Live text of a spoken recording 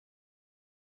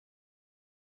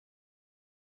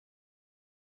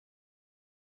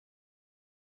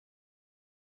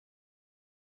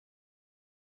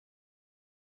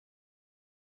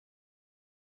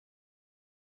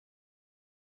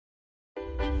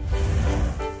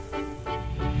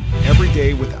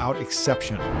day without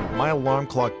exception, my alarm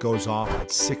clock goes off at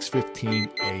 6:15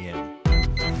 a.m.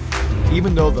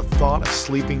 Even though the thought of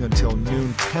sleeping until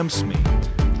noon tempts me,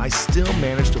 I still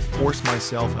manage to force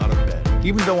myself out of bed.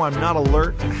 Even though I'm not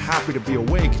alert and happy to be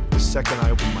awake the second I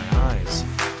open my eyes,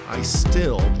 I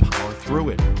still power through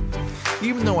it.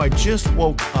 Even though I just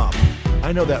woke up,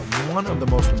 I know that one of the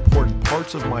most important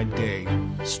parts of my day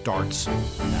starts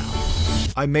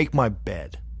now. I make my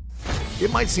bed.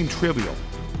 It might seem trivial,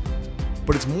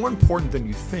 but it's more important than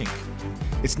you think.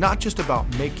 It's not just about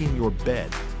making your bed.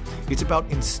 It's about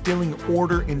instilling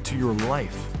order into your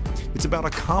life. It's about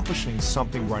accomplishing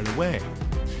something right away.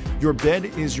 Your bed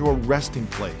is your resting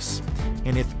place,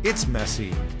 and if it's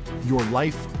messy, your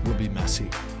life will be messy.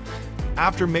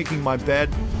 After making my bed,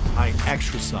 I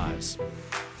exercise.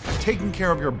 Taking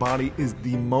care of your body is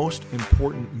the most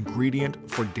important ingredient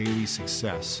for daily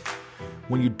success.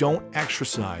 When you don't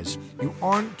exercise, you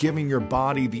aren't giving your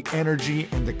body the energy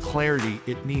and the clarity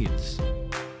it needs.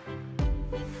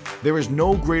 There is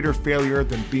no greater failure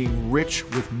than being rich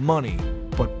with money,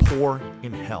 but poor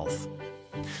in health.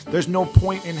 There's no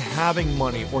point in having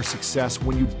money or success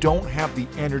when you don't have the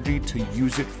energy to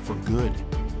use it for good.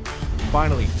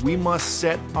 Finally, we must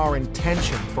set our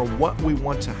intention for what we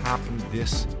want to happen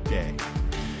this day.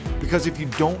 Because if you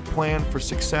don't plan for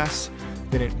success,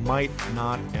 then it might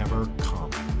not ever come.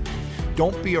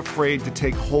 Don't be afraid to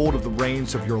take hold of the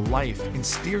reins of your life and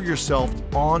steer yourself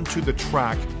onto the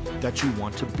track that you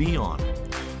want to be on.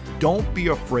 Don't be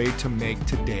afraid to make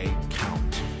today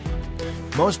count.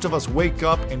 Most of us wake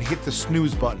up and hit the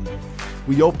snooze button.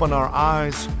 We open our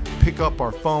eyes, pick up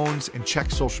our phones, and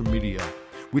check social media.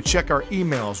 We check our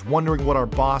emails, wondering what our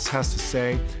boss has to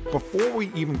say before we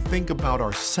even think about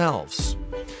ourselves.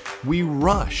 We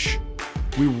rush.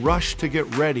 We rush to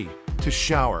get ready, to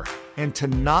shower, and to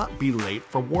not be late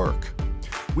for work.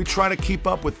 We try to keep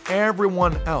up with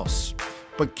everyone else,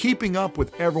 but keeping up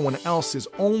with everyone else is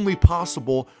only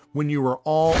possible when you are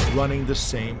all running the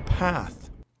same path.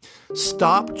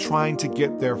 Stop trying to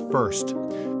get there first,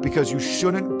 because you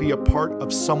shouldn't be a part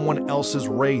of someone else's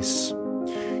race.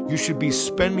 You should be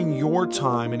spending your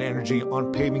time and energy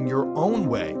on paving your own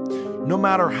way, no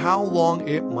matter how long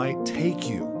it might take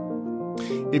you.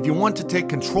 If you want to take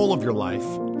control of your life,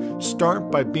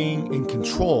 start by being in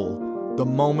control the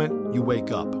moment you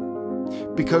wake up.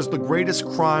 Because the greatest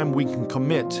crime we can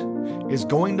commit is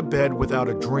going to bed without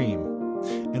a dream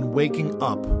and waking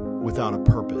up without a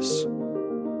purpose.